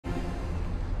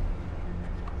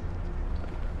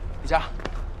家，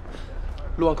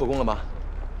录完口供了吗？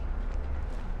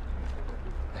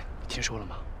哎，听说了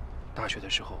吗？大学的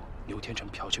时候，牛天成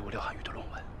剽窃过廖涵宇的论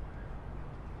文。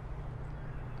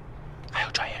还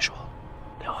有传言说，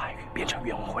廖涵宇变成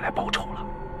冤枉回来报仇了。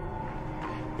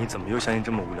你怎么又相信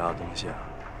这么无聊的东西啊？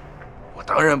我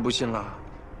当然不信了，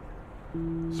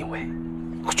因为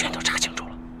我全都查清楚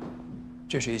了。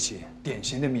这是一起典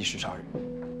型的密室杀人。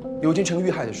刘金成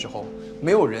遇害的时候，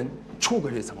没有人出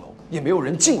过这层楼，也没有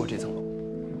人进过这层楼，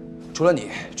除了你，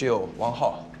只有王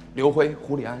浩、刘辉、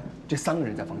胡立安这3个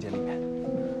人在房间里面，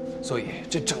所以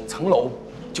这整层楼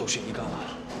就是一个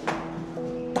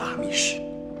大密室。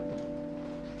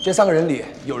这3个人里，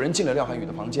有人进了廖涵宇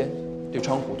的房间，对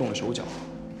窗户动了手脚，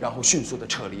然后迅速的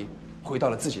撤离，回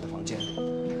到了自己的房间。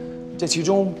这其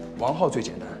中，王浩最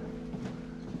简单，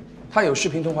他有视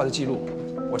频通话的记录，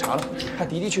我查了，他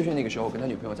的确那个时候跟他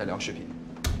女朋友在聊视频。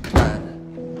但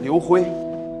刘辉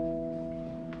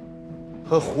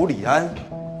和胡礼安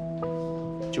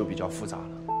就比较复杂了。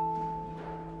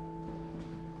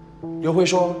刘辉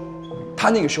说，他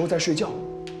那个时候在睡觉，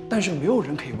但是没有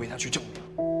人可以为他去证明。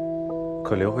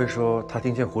可刘辉说他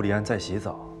听见胡立安在洗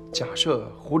澡。假设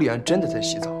胡立安真的在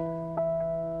洗澡，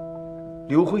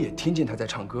刘辉也听见他在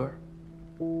唱歌，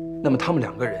那么他们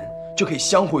2个人就可以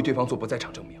相互为对方做不在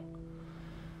场证明。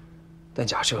但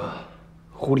假设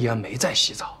胡立安没在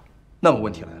洗澡，那么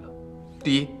问题来了：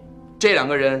第一，这2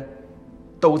个人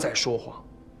都在说谎，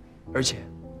而且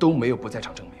都没有不在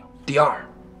场证明；第二，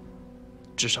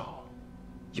至少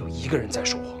有1个人在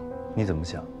说谎。你怎么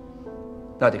想？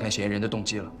那得看嫌疑人的动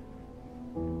机了。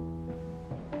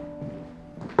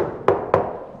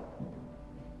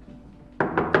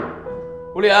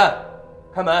胡立安，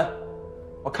开门！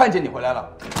我看见你回来了。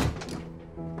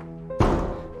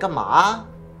干嘛？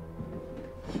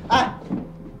哎，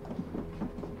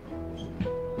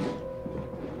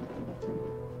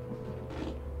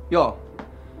哟，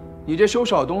你这收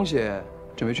拾好东西，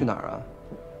准备去哪儿啊？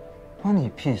关你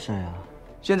屁事啊！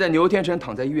现在牛天成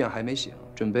躺在医院还没醒，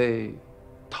准备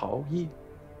逃逸。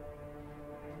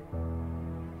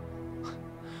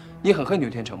你很恨牛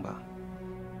天成吧？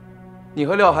你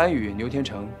和廖涵宇、牛天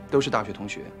成都是大学同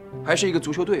学，还是一个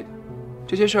足球队的，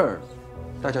这些事儿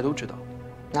大家都知道。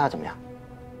那怎么样？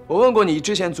我问过你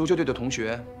之前足球队的同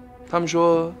学，他们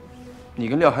说你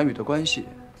跟廖涵宇的关系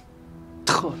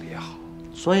特别好。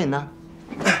所以呢？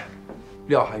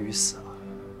廖涵宇死了，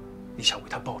你想为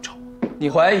他报仇？你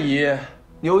怀疑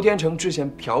牛天成之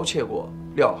前剽窃过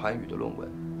廖涵宇的论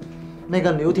文？那个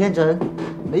牛天成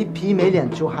没皮没脸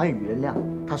求涵宇原谅，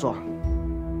他说，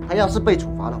他要是被处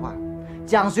罚的话，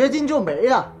奖学金就没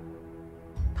了，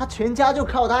他全家就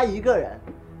靠他一个人。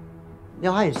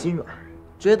廖涵宇心软，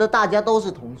觉得大家都是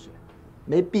同学，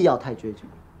没必要太追究。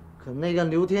可那个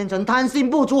刘天成贪心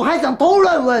不足，还想偷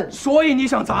论文，所以你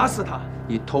想砸死他？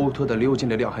你偷偷地溜进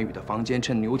了廖涵宇的房间，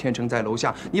趁牛天成在楼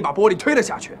下，你把玻璃推了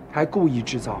下去，还故意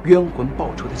制造冤魂报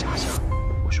仇的假象。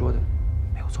我说的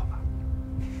没有错吧？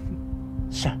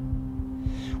是，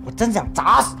我真想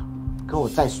砸死他。可我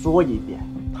再说一遍，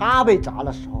他被砸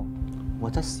的时候，我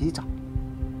在洗澡，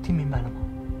听明白了吗？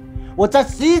我在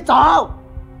洗澡。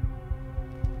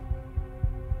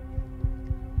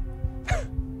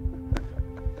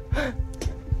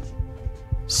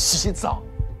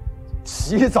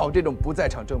洗澡这种不在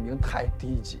场证明太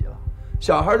低级了，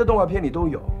小孩的动画片里都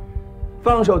有。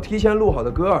放首提前录好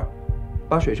的歌，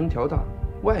把水声调大，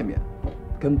外面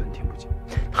根本听不见。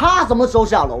他什么时候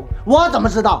下楼，我怎么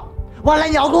知道？我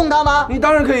能遥控他吗？你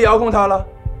当然可以遥控他了。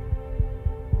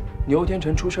牛天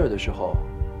成出事的时候，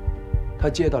他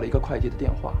接到了一个快递的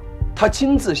电话，他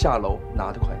亲自下楼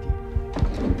拿的快递。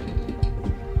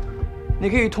你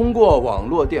可以通过网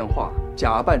络电话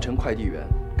假扮成快递员，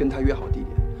跟他约好地点。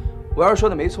我要是说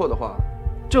的没错的话，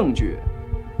证据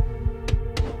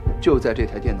就在这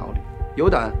台电脑里。有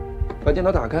胆把电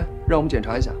脑打开，让我们检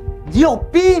查一下。你有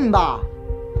病吧？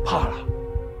怕了。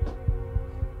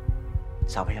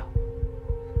小朋友，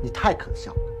你太可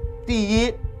笑了。第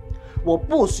一，我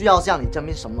不需要向你证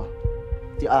明什么；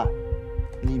第二，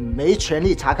你没权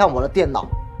利查看我的电脑，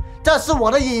这是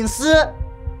我的隐私。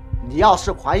你要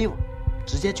是怀疑我，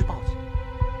直接去报警。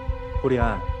胡立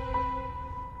安，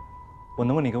我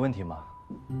能问你一个问题吗？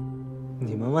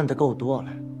你们问的够多了，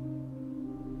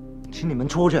请你们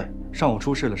出去。上午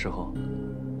出事的时候，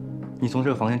你从这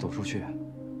个房间走出去，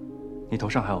你头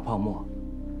上还有泡沫，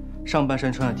上半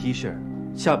身穿着 T 恤，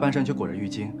下半身却裹着浴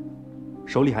巾，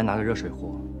手里还拿着热水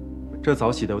壶，这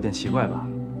澡洗的有点奇怪吧？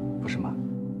不是吗？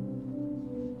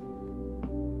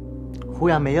忽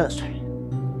然没热水，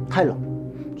太冷，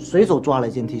随手抓了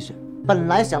一件 T 恤，本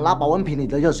来想拿保温瓶里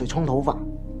的热水冲头发，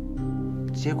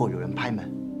结果有人拍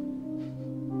门，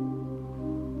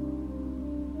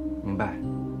明白。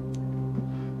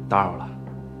打扰了，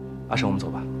阿成，我们走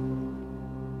吧。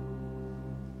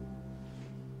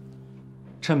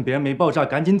趁别人没爆炸，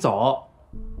赶紧走。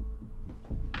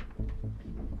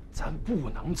咱不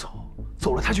能走，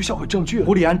走了他就销毁证据了。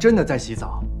胡里安真的在洗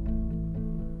澡。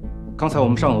刚才我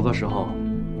们上楼的时候，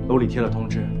楼里贴了通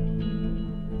知，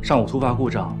上午突发故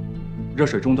障，热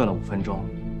水中断了5分钟。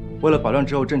为了保证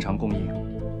之后正常供应，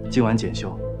今晚检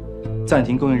修，暂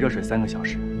停供应热水3个小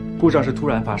时。故障是突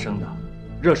然发生的，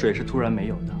热水是突然没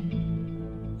有的。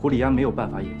胡里安没有办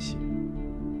法演戏，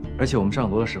而且我们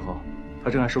上楼的时候，他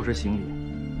正在收拾行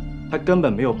李，他根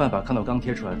本没有办法看到刚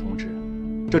贴出来的通知。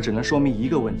这只能说明一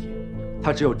个问题：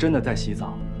他只有真的在洗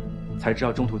澡，才知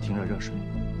道中途停了热水。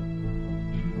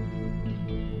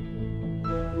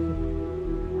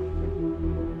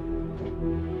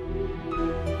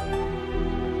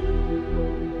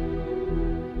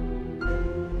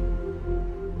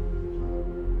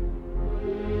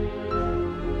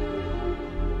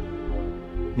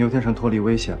牛天成脱离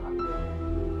危险了，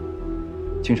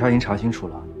警察已经查清楚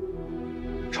了，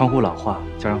窗户老化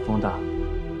加上风大，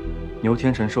牛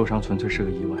天成受伤纯粹是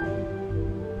个意外。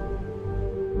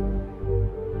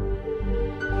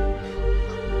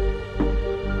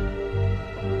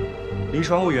离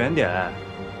窗户远点，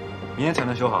明天才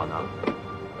能修好呢。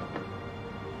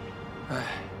哎，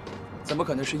怎么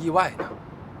可能是意外呢？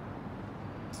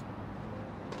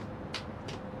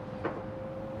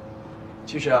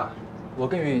其实啊，我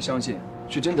更愿意相信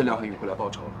是真的廖汉宇回来报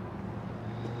仇了，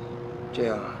这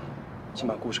样起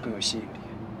码故事更有吸引力。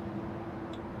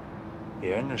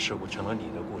别人的事故成了你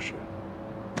的故事，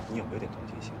你有没有点同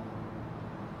情心？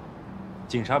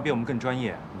警察比我们更专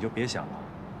业，你就别想了。